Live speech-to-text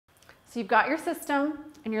So you've got your system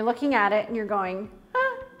and you're looking at it and you're going,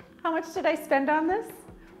 how much did I spend on this?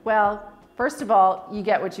 Well, first of all, you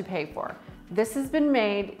get what you pay for. This has been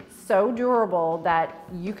made so durable that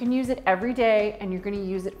you can use it every day and you're going to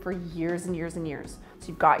use it for years and years and years. So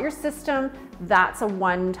you've got your system, that's a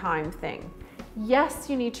one-time thing. Yes,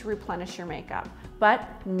 you need to replenish your makeup,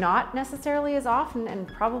 but not necessarily as often, and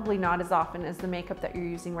probably not as often as the makeup that you're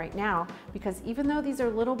using right now, because even though these are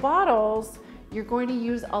little bottles, you're going to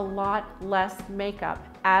use a lot less makeup,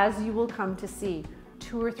 as you will come to see.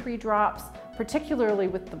 2 or 3 drops, particularly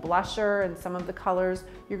with the blusher and some of the colors,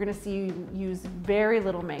 you're gonna see you use very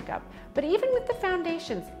little makeup. But even with the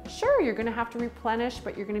foundations, sure, you're gonna have to replenish,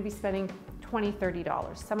 but you're gonna be spending $20,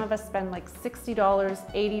 $30. Some of us spend like $60,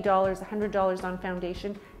 $80, $100 on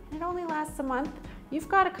foundation, and it only lasts a month. You've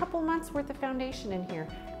got a couple months worth of foundation in here.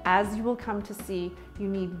 As you will come to see, you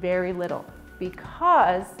need very little,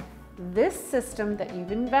 because this system that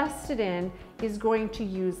you've invested in is going to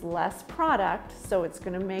use less product, so it's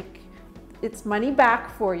going to make its money back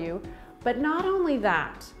for you. But not only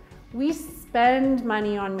that, we spend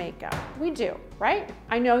money on makeup. We do, right?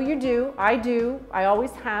 I know you do, I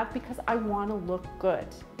always have, because I want to look good.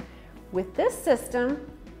 With this system,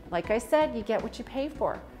 like I said, you get what you pay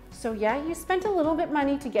for. So yeah, you spent a little bit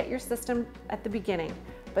money to get your system at the beginning,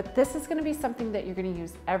 but this is going to be something that you're going to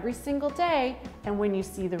use every single day, and when you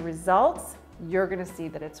see the results, you're going to see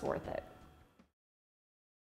that it's worth it.